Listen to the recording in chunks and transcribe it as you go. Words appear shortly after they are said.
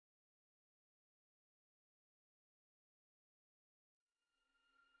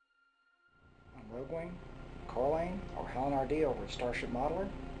Roguewing, Corlane, or Helen RD over at Starship Modeler.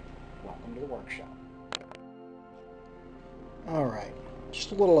 Welcome to the workshop. Alright,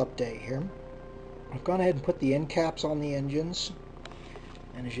 just a little update here. I've gone ahead and put the end caps on the engines,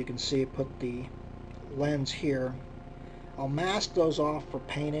 and as you can see, put the lens here. I'll mask those off for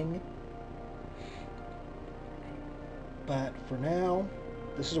painting, but for now,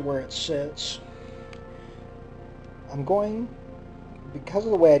 this is where it sits. I'm going, because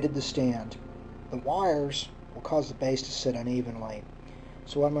of the way I did the stand, the wires will cause the base to sit unevenly.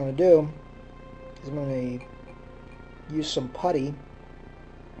 So what I'm going to do is I'm going to use some putty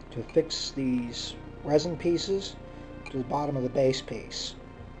to fix these resin pieces to the bottom of the base piece.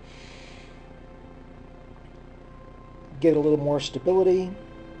 Give it a little more stability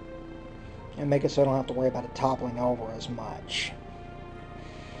and make it so I don't have to worry about it toppling over as much.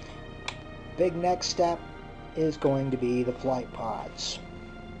 Big next step is going to be the flight pods.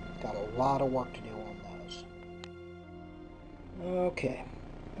 Got a lot of work to do on those. Okay,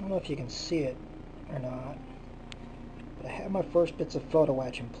 I don't know if you can see it or not, but I have my first bits of photo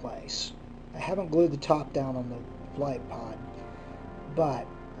etch in place. I haven't glued the top down on the flight pod, but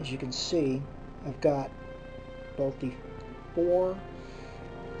as you can see, I've got both the fore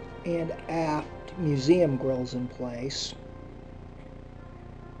and aft museum grills in place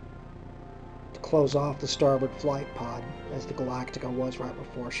to close off the starboard flight pod, as the Galactica was right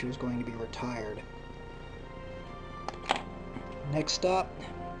before she was going to be retired. Next up,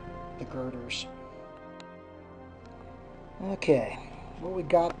 the girders. Okay, what we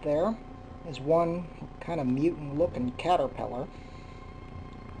got there is one kind of mutant looking caterpillar,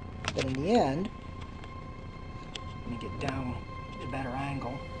 but in the end, let me get down at a better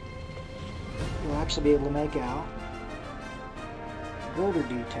angle, you'll actually be able to make out the girder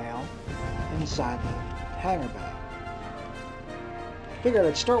detail inside the hangar bay. I figured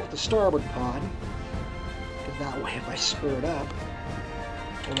I'd start with the starboard pod, because that way if I screw it up,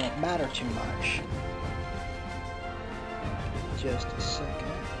 it won't matter too much. Just a second.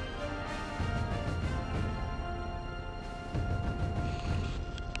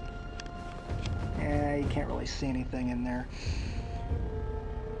 Yeah, you can't really see anything in there.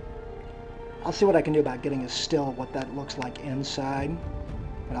 I'll see what I can do about getting a still of what that looks like inside,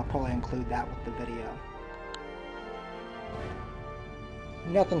 and I'll probably include that with the video.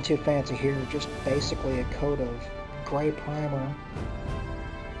 Nothing too fancy here, just basically a coat of gray primer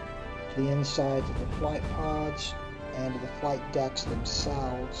to the insides of the flight pods and to the flight decks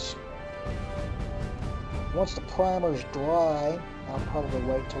themselves. Once the primer's dry, I'll probably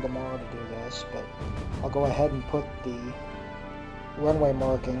wait till tomorrow to do this, but I'll go ahead and put the runway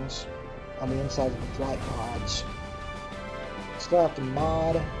markings on the insides of the flight pods. Still have to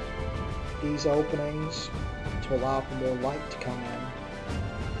mod these openings to allow for more light to come in.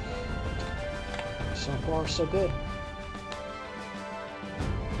 So far, so good.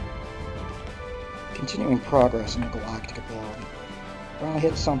 Continuing progress in the Galactica build. Finally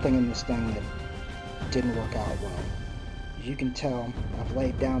hit something in this thing that didn't work out well. As you can tell, I've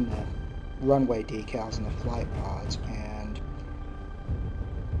laid down the runway decals in the flight pods and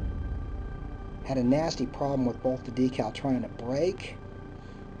had a nasty problem with both the decal trying to break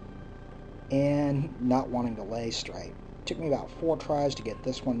and not wanting to lay straight. It took me about 4 tries to get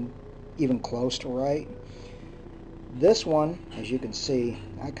this one even close to right. This one, as you can see,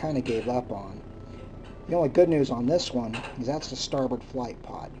 I kind of gave up on. The only good news on this one is that's the starboard flight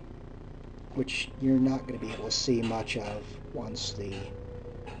pod, which you're not going to be able to see much of once the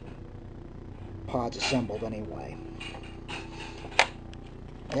pod's assembled anyway.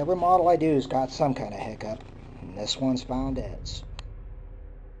 Every model I do has got some kind of hiccup, and this one's found its.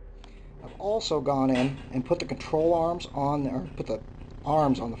 I've also gone in and put the control arms on, or put the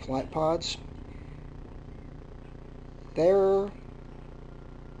arms on the flight pods. They're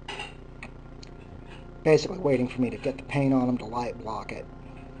basically waiting for me to get the paint on them to light block it.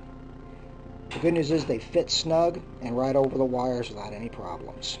 The good news is they fit snug and right over the wires without any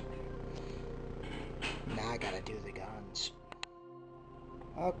problems. Now I gotta do the guns.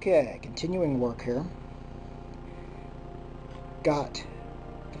 Okay, continuing work here. Got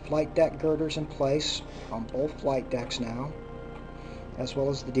the flight deck girders in place on both flight decks now, as well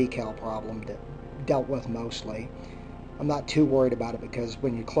as the decal problem that dealt with mostly. I'm not too worried about it because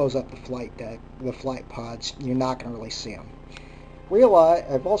when you close up the flight deck, the flight pods, you're not going to really see them. Realize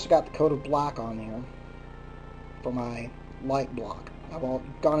I've also got the coat of black on here for my light block. I've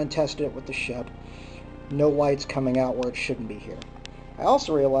gone and tested it with the ship. No light's coming out where it shouldn't be here. I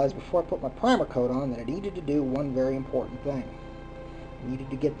also realized before I put my primer coat on that I needed to do one very important thing. I needed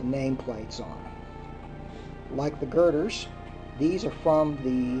to get the nameplates on. Like the girders, these are from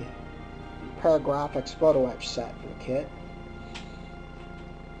the Paragraphics photo etch set for the kit.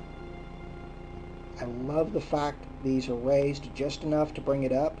 I love the fact these are raised just enough to bring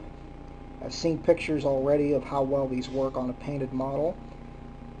it up. I've seen pictures already of how well these work on a painted model.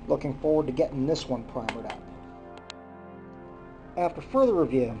 Looking forward to getting this one primered up. After further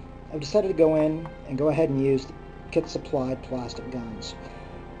review, I've decided to go in and go ahead and use the kit supplied plastic guns.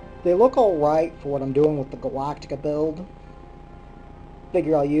 They look alright for what I'm doing with the Galactica build.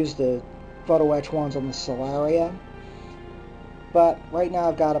 Figure I'll use the photo etch ones on the Solaria. But right now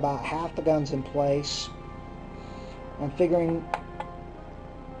I've got about half the guns in place. I'm figuring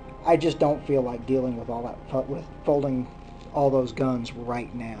I just don't feel like dealing with all that, with folding all those guns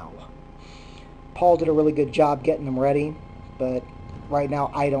right now. Paul did a really good job getting them ready, but right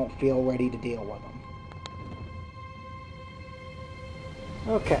now I don't feel ready to deal with them.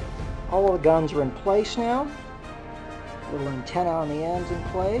 Okay, all of the guns are in place now. Little antenna on the ends in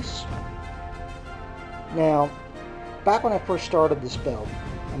place. Now, back when I first started this build,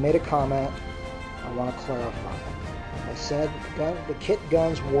 I made a comment I want to clarify. I said the kit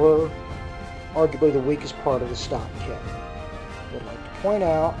guns were arguably the weakest part of the stock kit. I would like to point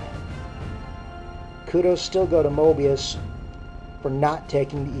out, kudos still go to Moebius for not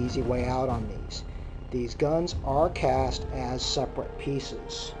taking the easy way out on these. These guns are cast as separate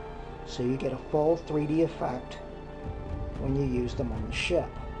pieces, so you get a full 3D effect when you use them on the ship.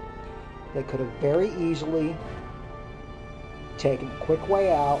 They could have very easily taken a quick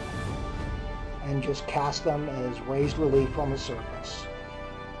way out and just cast them as raised relief on the surface.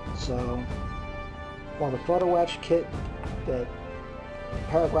 So while the photo etch kit that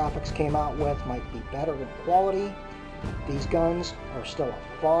Paragraphics came out with might be better in quality, these guns are still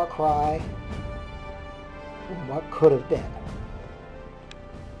a far cry from what could have been.